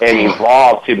and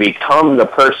evolve to become the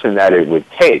person that it would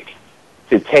take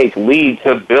to take lead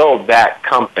to build that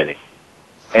company.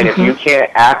 And if you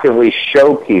can't actively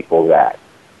show people that,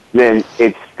 then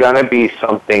it's going to be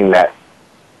something that,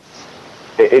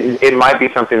 it might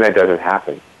be something that doesn't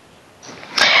happen.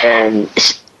 And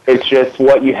it's just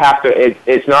what you have to,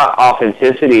 it's not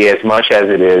authenticity as much as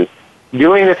it is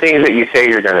doing the things that you say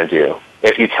you're going to do.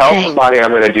 If you tell somebody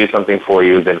I'm going to do something for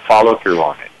you, then follow through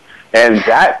on it. And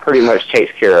that pretty much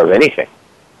takes care of anything.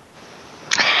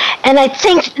 And I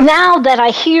think now that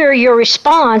I hear your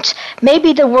response,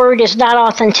 maybe the word is not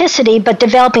authenticity, but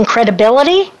developing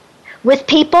credibility with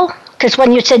people. Because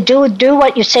when you said do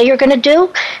what you say you're going to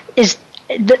do, is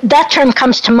that term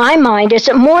comes to my mind. Is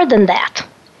it more than that?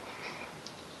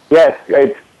 Yes,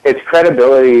 it's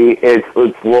credibility. It's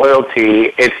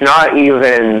loyalty. It's not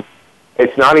even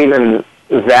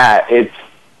that. It's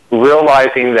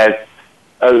realizing that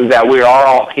we are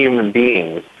all human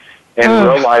beings, and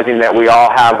realizing that we all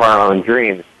have our own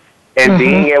dreams, and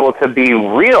being able to be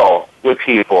real with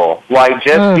people, like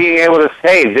just being able to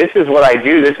say, this is what I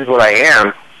do, this is what I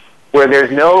am, where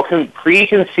there's no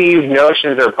preconceived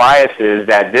notions or biases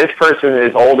that this person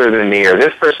is older than me, or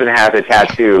this person has a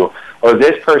tattoo, or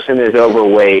this person is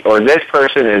overweight, or this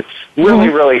person is really,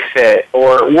 really fit,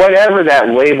 or whatever that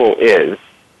label is.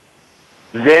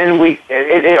 Then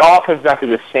it all comes back to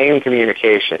the same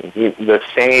communication, the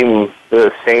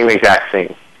same exact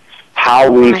thing. How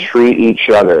we treat each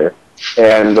other,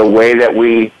 and the way that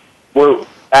we were,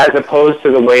 as opposed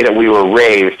to the way that we were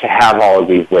raised to have all of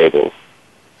these labels.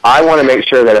 I want to make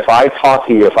sure that if I talk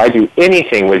to you, if I do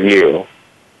anything with you,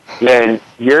 then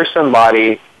you're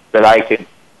somebody that I can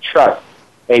trust,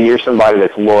 and you're somebody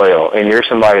that's loyal, and you're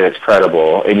somebody that's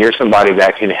credible, and you're somebody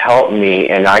that can help me,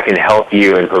 and I can help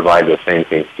you and provide the same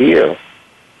things to you.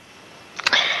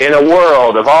 In a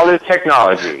world of all this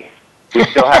technology, we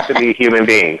still have to be human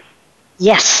beings.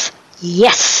 Yes.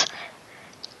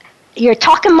 You're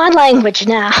talking my language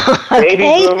now. Okay?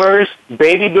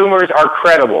 Baby boomers are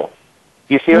credible.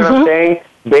 You see what I'm saying?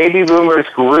 Baby boomers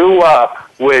grew up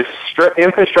with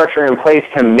infrastructure in place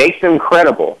to make them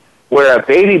credible, where a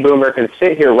baby boomer can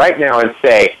sit here right now and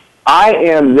say, I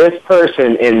am this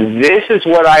person, and this is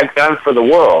what I've done for the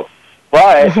world.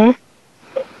 But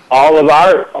all of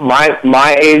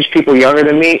my age, people younger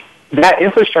than me, that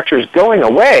infrastructure is going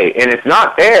away, and it's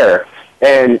not there.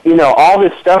 And, all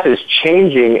this stuff is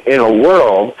changing in a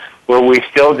world where we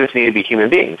still just need to be human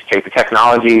beings. Take the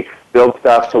technology, build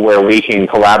stuff to where we can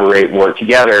collaborate and work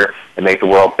together and make the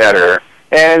world better.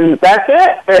 And that's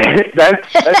it.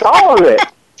 That's all of it.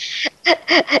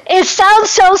 It sounds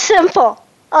so simple.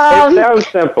 It sounds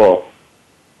simple.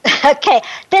 Okay,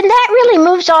 then that really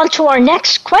moves on to our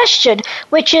next question,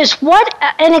 which is what,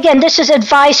 and again, this is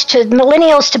advice to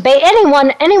millennials, to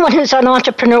anyone who's an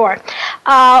entrepreneur.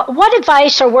 What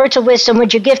advice or words of wisdom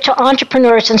would you give to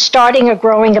entrepreneurs in starting or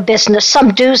growing a business?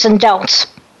 Some do's and don'ts.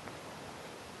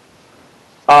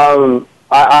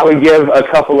 I would give a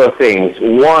couple of things.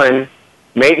 One,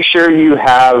 make sure you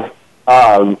have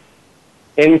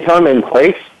income in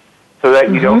place so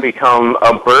that you don't become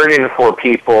a burden for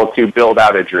people to build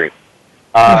out a dream,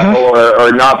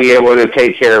 or not be able to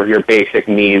take care of your basic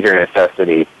needs or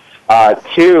necessities.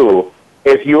 Two,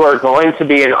 if you are going to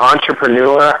be an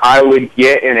entrepreneur, I would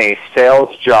get in a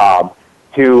sales job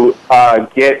to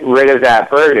get rid of that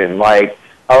burden.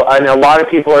 And a lot of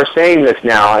people are saying this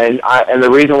now, and the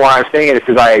reason why I'm saying it is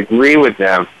because I agree with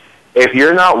them. If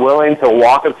you're not willing to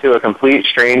walk up to a complete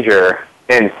stranger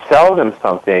and sell them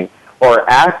something, or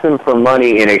ask them for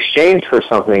money in exchange for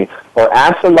something, or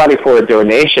ask somebody for a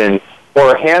donation,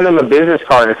 or hand them a business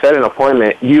card and set an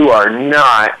appointment, you are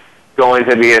not going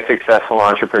to be a successful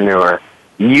entrepreneur.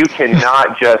 You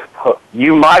cannot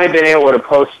you might have been able to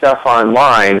post stuff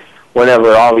online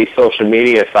whenever all these social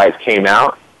media sites came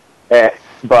out,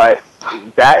 but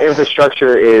that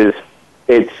infrastructure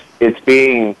it's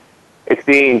being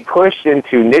pushed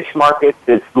into niche markets.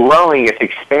 It's growing, it's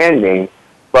expanding,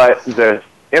 but the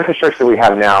infrastructure we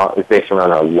have now is based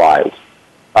around our lives.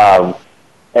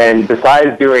 And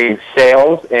besides doing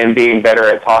sales and being better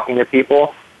at talking to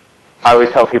people, I always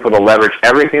tell people to leverage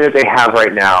everything that they have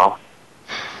right now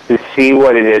to see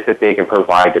what it is that they can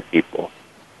provide to people.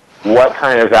 What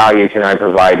kind of value can I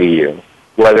provide to you?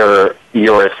 Whether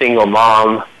you're a single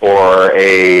mom or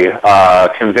a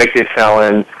convicted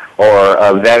felon or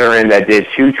a veteran that did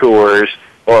 2 tours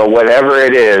or whatever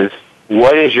it is,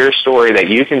 what is your story that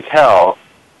you can tell,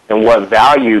 and what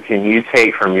value can you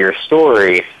take from your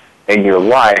story in your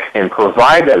life and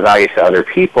provide that value to other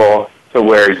people to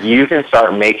where you can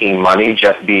start making money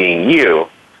just being you,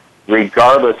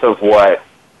 regardless of what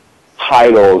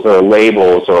titles or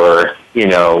labels or,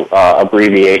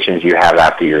 abbreviations you have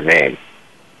after your name.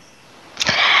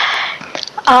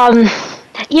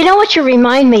 You know what you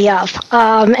remind me of,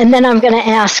 and then I'm going to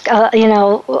ask, I'm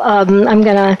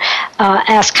going to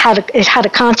ask how to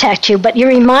contact you. But you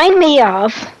remind me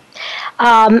of.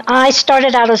 I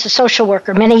started out as a social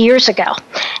worker many years ago,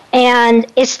 and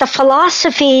it's the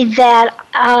philosophy that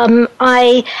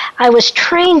I was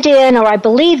trained in, or I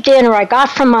believed in, or I got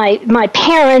from my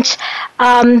parents,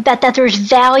 that there's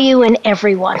value in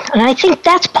everyone. And I think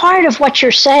that's part of what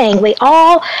you're saying. We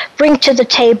all bring to the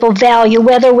table value,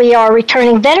 whether we are a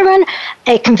returning veteran,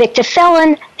 a convicted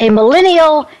felon, a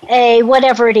millennial, a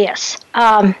whatever it is.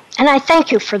 And I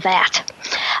thank you for that.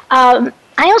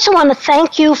 I also want to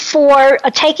thank you for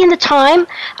taking the time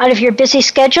out of your busy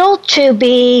schedule to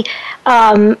be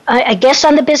a guest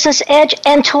on the Business Edge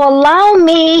and to allow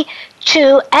me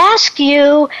to ask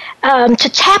you to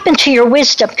tap into your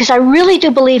wisdom, because I really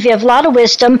do believe you have a lot of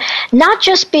wisdom, not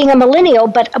just being a millennial,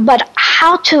 but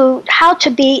how to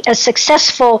be a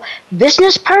successful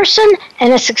business person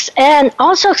and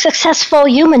also a successful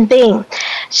human being.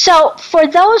 So for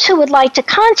those who would like to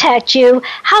contact you,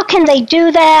 how can they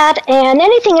do that, and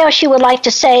anything else you would like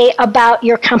to say about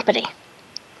your company?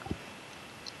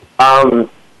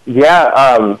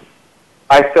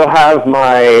 I still have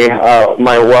my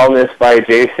Wellness by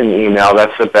Jason email.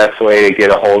 That's the best way to get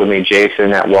a hold of me,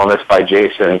 Jason at Wellness by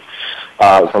Jason,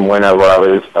 from whenever I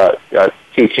was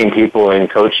teaching people and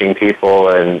coaching people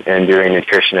and doing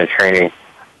nutrition and training.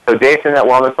 So Jason at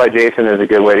Wellness by Jason is a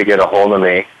good way to get a hold of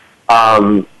me.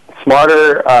 The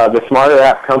Smarter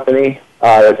App Company,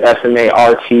 that's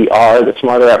SMARTR, the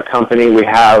Smarter App Company. We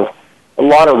have a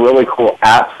lot of really cool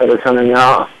apps that are coming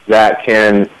out that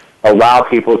can allow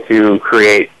people to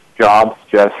create jobs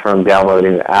just from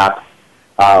downloading the app.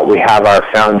 We have our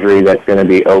foundry that's going to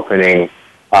be opening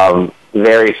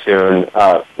very soon.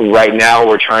 Right now,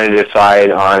 we're trying to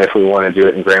decide on if we want to do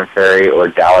it in Grand Prairie or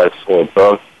Dallas or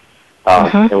both.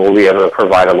 And we'll be able to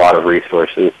provide a lot of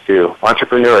resources to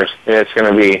entrepreneurs, and it's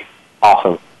going to be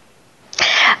awesome.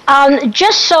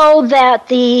 Just so that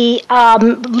the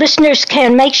listeners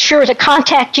can make sure to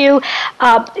contact you,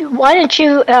 why don't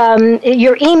you,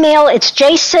 your email, it's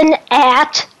Jason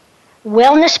at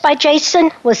Wellness by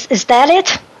Jason. Is that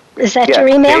it? Is that your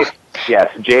email?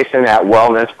 Yes, Jason at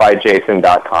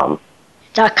wellnessbyjason.com.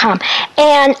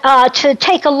 And to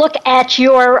take a look at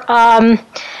your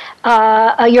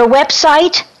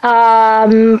website,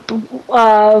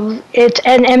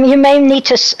 and you may need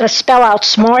to spell out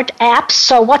smart apps.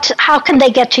 So how can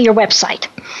they get to your website?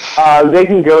 They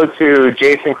can go to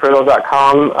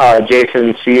jasoncriddle.com,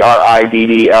 Jason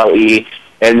Criddle,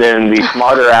 and then the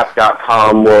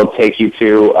smarterapp.com will take you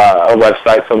to a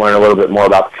website to learn a little bit more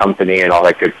about the company and all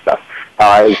that good stuff.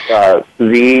 It's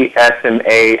the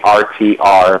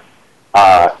SMARTR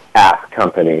app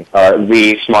company,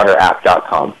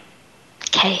 thesmarterapp.com.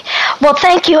 Okay. Well,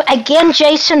 thank you again,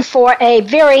 Jason, for a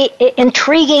very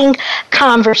intriguing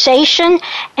conversation.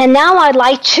 And now I'd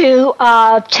like to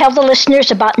tell the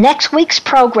listeners about next week's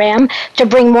program to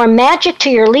bring more magic to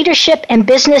your leadership and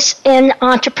business in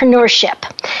entrepreneurship.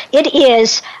 It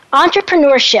is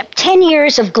Entrepreneurship, 10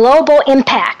 Years of Global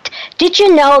Impact. Did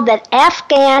you know that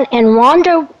Afghan and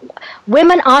Rwanda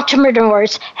women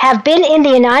entrepreneurs have been in the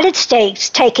United States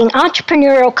taking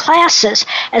entrepreneurial classes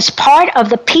as part of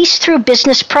the Peace Through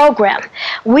Business program?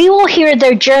 We will hear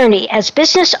their journey as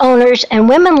business owners and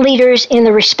women leaders in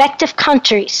the respective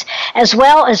countries, as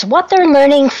well as what they're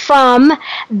learning from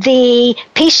the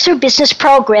Peace Through Business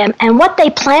program and what they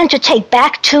plan to take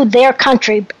back to their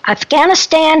country,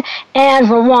 Afghanistan and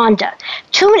Rwanda.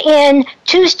 Tune in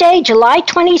Tuesday, July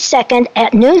 22nd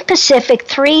at noon Pacific,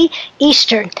 3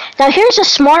 Eastern. Now, here's a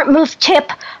smart move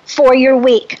tip for your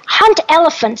week. Hunt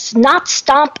elephants, not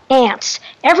stomp ants.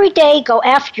 Every day, go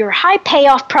after your high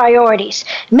payoff priorities.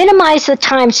 Minimize the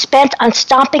time spent on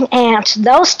stomping ants,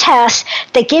 those tasks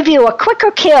that give you a quicker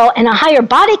kill and a higher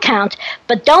body count,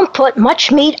 but don't put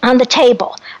much meat on the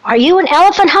table. Are you an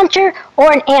elephant hunter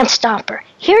or an ant stomper?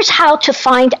 Here's how to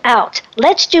find out.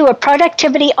 Let's do a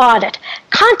productivity audit.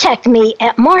 Contact me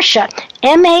at Marcia,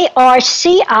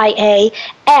 MARCIA,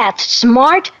 at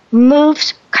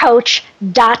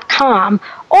smartmovescoach.com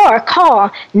or call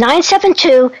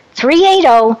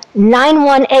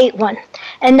 972-380-9181.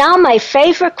 And now my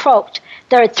favorite quote.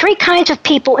 There are 3 kinds of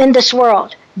people in this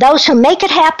world. Those who make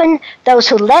it happen, those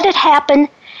who let it happen,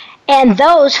 and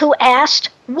those who asked,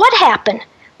 what happened?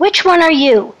 Which one are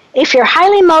you? If you're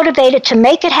highly motivated to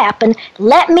make it happen,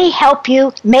 let me help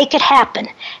you make it happen.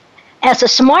 As a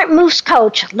Smart Moves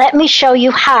coach, let me show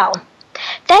you how.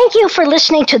 Thank you for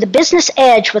listening to The Business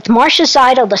Edge with Marcia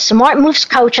Zeidel, the Smart Moves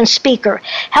coach and speaker,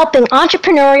 helping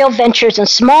entrepreneurial ventures in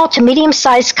small to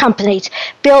medium-sized companies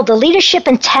build the leadership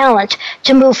and talent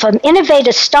to move from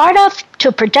innovative startup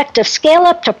to productive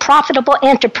scale-up to profitable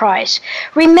enterprise.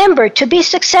 Remember, to be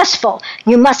successful,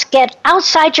 you must get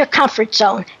outside your comfort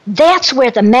zone. That's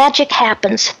where the magic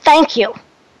happens. Thank you.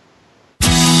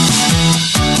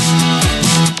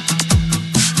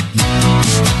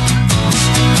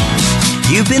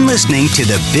 You've been listening to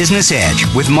The Business Edge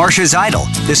with Marcia Zeidel,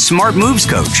 the Smart Moves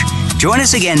coach. Join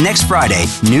us again next Friday,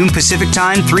 noon Pacific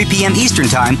Time, 3 p.m. Eastern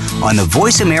Time on the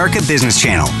Voice America Business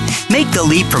Channel. Make the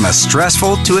leap from a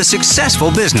stressful to a successful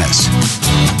business.